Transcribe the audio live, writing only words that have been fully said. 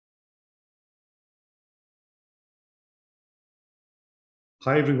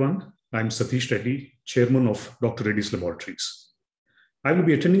Hi everyone, I'm Satish Reddy, Chairman of Dr. Reddy's Laboratories. I will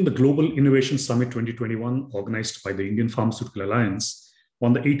be attending the Global Innovation Summit 2021 organized by the Indian Pharmaceutical Alliance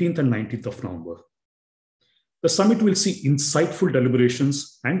on the 18th and 19th of November. The summit will see insightful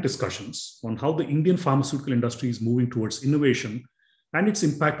deliberations and discussions on how the Indian pharmaceutical industry is moving towards innovation and its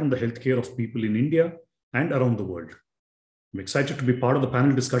impact on the healthcare of people in India and around the world. I'm excited to be part of the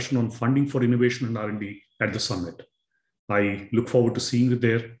panel discussion on funding for innovation and R&D at the summit. I look forward to seeing you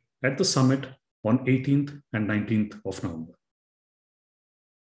there at the summit on 18th and 19th of November.